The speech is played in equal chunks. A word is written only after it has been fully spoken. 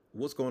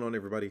What's going on,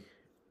 everybody?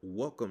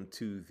 Welcome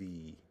to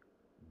the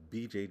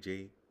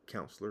BJJ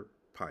Counselor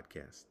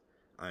Podcast.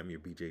 I'm your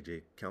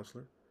BJJ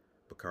counselor,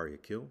 Bakari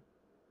Akil.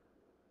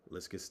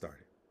 Let's get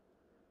started.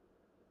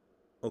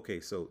 Okay,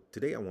 so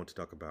today I want to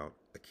talk about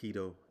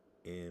Aikido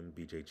and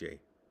BJJ.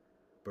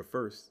 But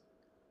first,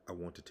 I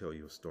want to tell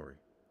you a story.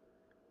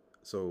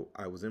 So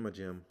I was in my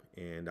gym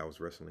and I was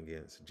wrestling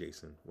against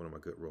Jason, one of my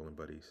good rolling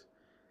buddies.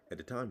 At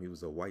the time, he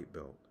was a white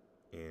belt,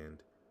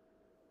 and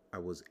I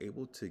was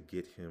able to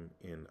get him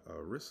in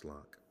a wrist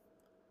lock.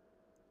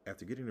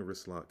 After getting the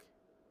wrist lock,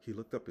 he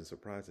looked up in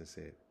surprise and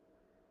said,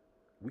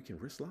 "We can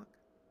wrist lock?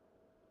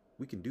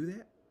 We can do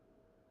that?"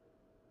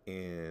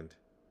 And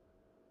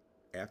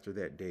after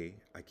that day,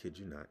 I kid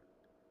you not,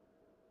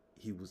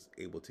 he was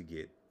able to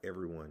get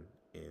everyone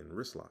in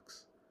wrist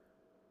locks,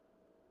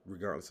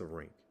 regardless of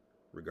rank,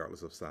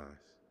 regardless of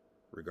size,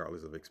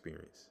 regardless of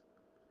experience.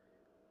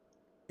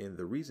 And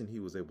the reason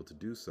he was able to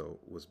do so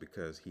was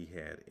because he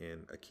had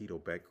an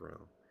Aikido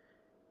background.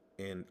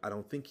 And I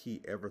don't think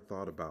he ever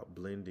thought about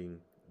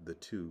blending the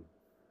two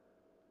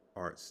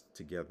arts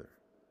together.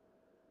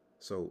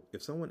 So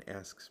if someone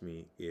asks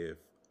me if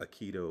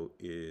Aikido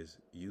is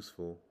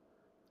useful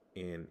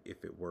and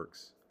if it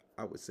works,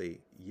 I would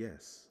say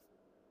yes.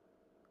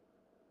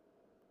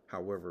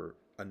 However,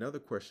 another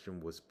question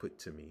was put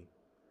to me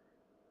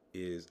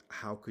is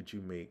how could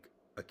you make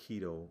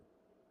Aikido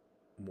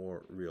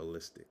more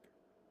realistic?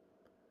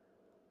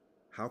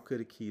 How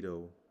could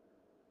Aikido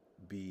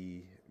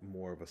be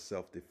more of a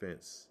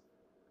self-defense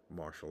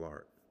martial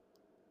art?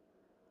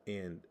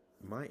 And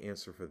my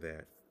answer for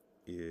that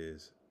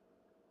is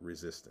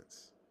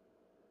resistance.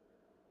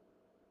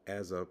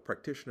 As a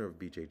practitioner of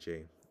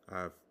BJJ,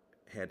 I've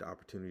had the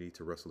opportunity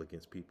to wrestle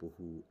against people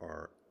who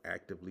are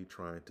actively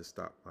trying to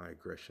stop my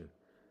aggression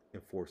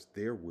and force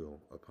their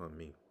will upon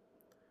me.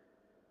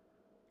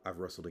 I've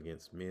wrestled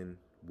against men,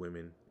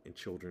 women, and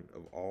children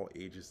of all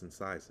ages and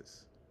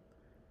sizes.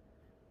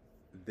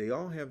 They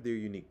all have their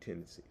unique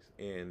tendencies.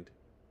 And,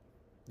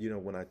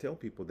 when I tell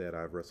people that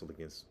I've wrestled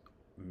against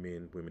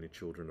men, women, and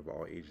children of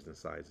all ages and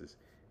sizes,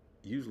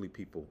 usually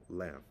people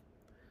laugh.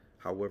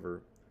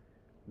 However,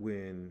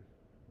 when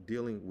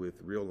dealing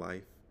with real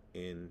life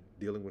and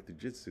dealing with the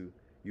Jitsu,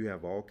 you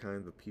have all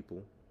kinds of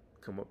people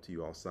come up to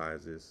you, all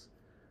sizes,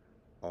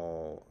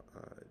 all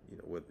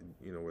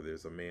whether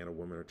it's a man, a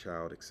woman, or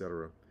child,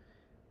 etc.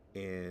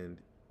 And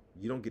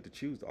you don't get to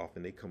choose.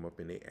 Often they come up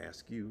and they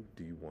ask you,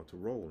 "Do you want to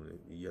roll?" And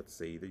you have to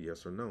say either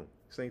yes or no.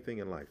 Same thing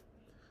in life.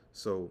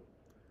 So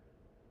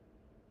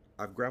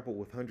I've grappled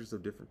with hundreds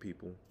of different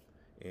people,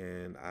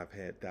 and I've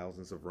had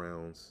thousands of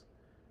rounds,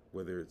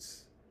 whether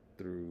it's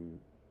through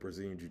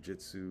Brazilian Jiu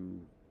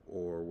Jitsu,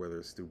 or whether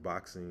it's through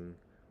boxing,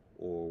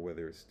 or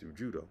whether it's through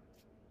judo.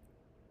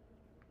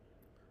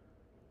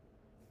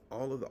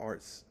 All of the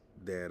arts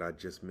that I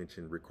just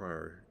mentioned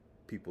require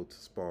people to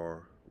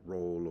spar,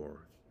 roll,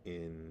 or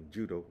in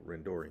judo,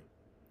 randori.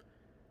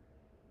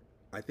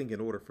 I think in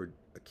order for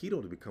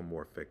Aikido to become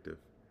more effective,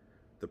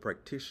 the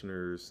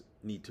practitioners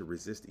need to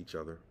resist each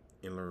other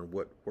and learn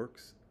what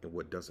works and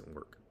what doesn't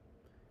work.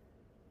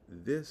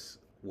 This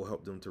will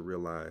help them to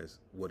realize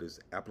what is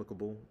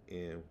applicable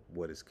and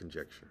what is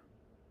conjecture.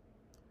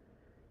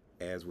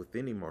 As with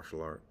any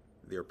martial art,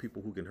 there are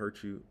people who can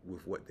hurt you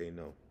with what they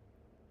know.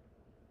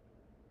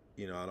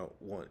 I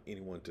don't want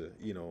anyone to,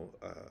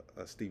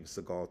 a Steven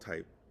Seagal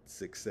type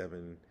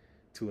 6'7",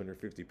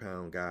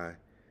 250-pound guy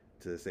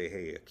to say,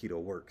 "Hey,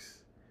 Aikido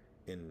works,"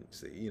 and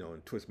say,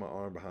 and twist my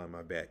arm behind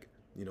my back.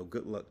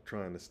 Good luck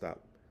trying to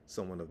stop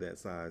someone of that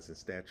size and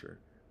stature,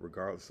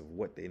 regardless of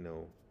what they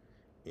know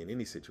in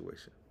any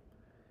situation.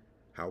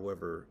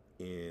 However,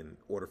 in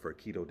order for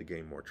Aikido to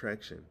gain more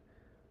traction,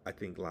 I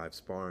think live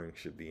sparring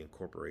should be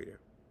incorporated.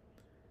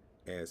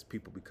 As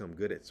people become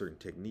good at certain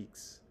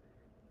techniques,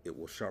 it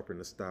will sharpen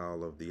the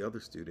style of the other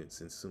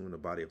students, and soon a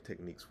body of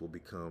techniques will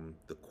become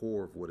the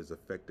core of what is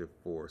effective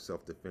for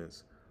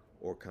self-defense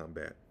or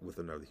combat with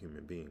another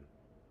human being.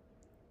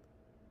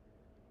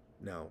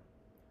 Now,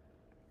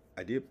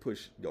 I did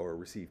push or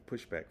receive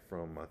pushback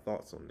from my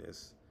thoughts on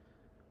this.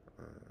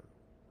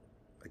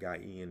 A guy,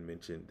 Ian,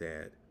 mentioned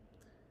that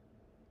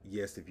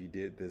yes, if you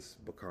did this,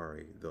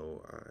 Bakari,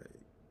 though,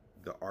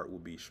 the art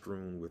would be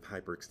strewn with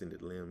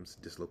hyperextended limbs,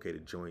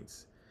 dislocated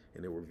joints,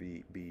 and there would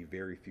be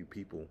very few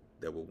people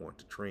that would want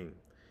to train,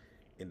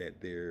 and that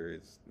there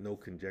is no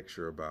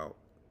conjecture about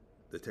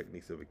the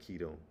techniques of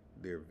Aikido.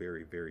 They're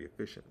very, very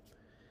efficient.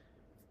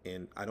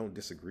 And I don't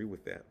disagree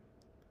with that.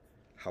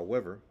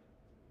 However,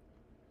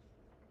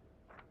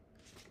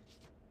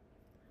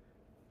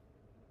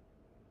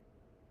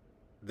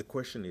 the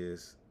question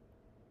is,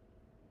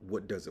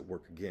 what does it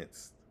work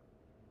against?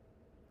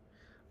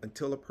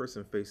 Until a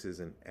person faces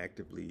an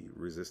actively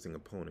resisting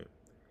opponent,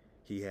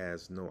 he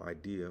has no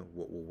idea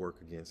what will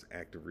work against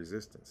active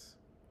resistance.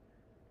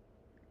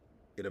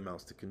 It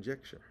amounts to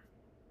conjecture.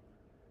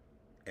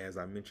 As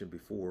I mentioned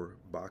before,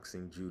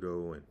 boxing,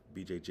 judo, and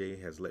BJJ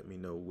has let me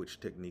know which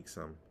techniques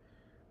I'm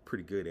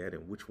pretty good at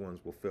and which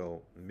ones will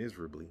fail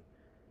miserably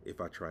if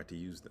I try to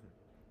use them.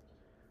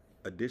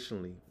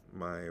 Additionally,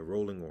 my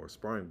rolling or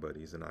sparring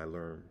buddies and I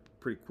learn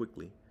pretty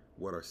quickly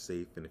what are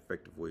safe and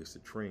effective ways to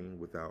train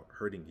without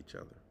hurting each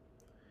other.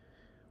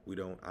 We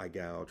don't eye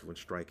gouge when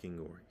striking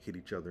or hit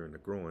each other in the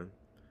groin.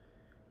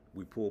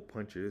 We pull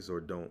punches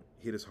or don't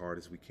hit as hard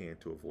as we can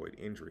to avoid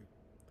injury.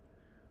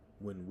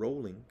 When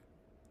rolling,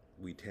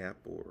 we tap,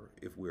 or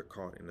if we're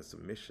caught in a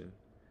submission,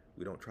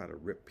 we don't try to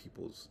rip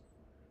people's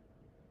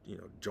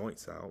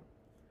joints out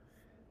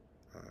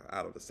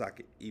of the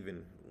socket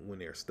even when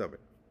they're stubborn.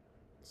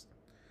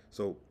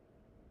 So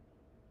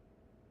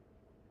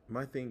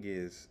my thing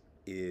is,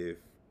 if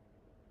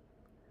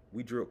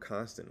we drill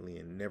constantly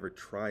and never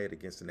try it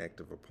against an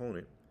actively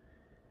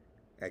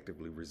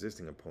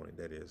resisting opponent,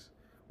 that is,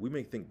 we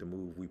may think the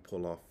move we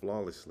pull off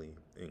flawlessly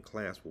in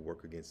class will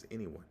work against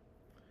anyone.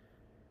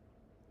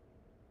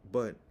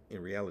 But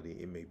in reality,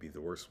 it may be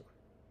the worst one.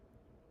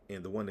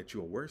 And the one that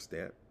you're worst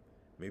at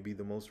may be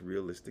the most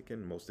realistic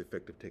and most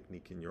effective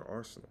technique in your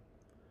arsenal.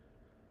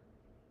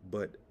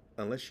 But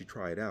unless you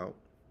try it out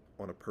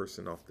on a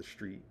person off the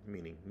street,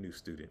 meaning new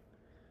student,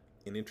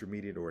 an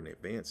intermediate, or an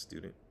advanced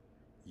student,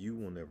 you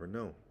will never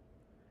know.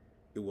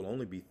 It will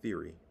only be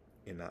theory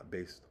and not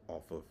based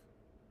off of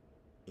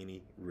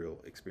any real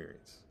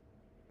experience.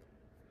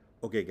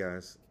 Okay,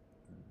 guys,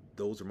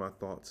 those are my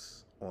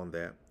thoughts on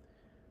that.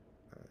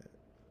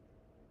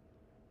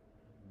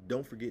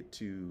 Don't forget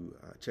to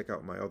check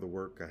out my other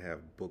work. I have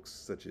books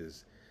such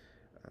as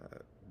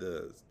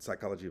The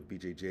Psychology of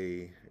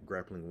BJJ,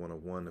 Grappling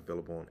 101,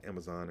 available on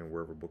Amazon and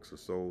wherever books are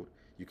sold.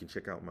 You can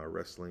check out my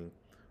wrestling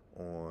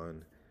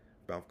on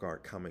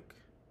Mouthguard Comic,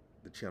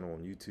 the channel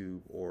on YouTube,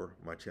 or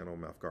my channel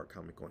Mouthguard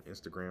Comic on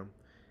Instagram.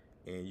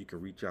 And you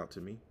can reach out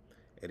to me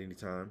at any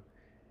time.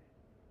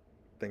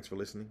 Thanks for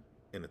listening,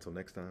 and until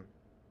next time,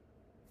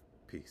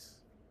 peace.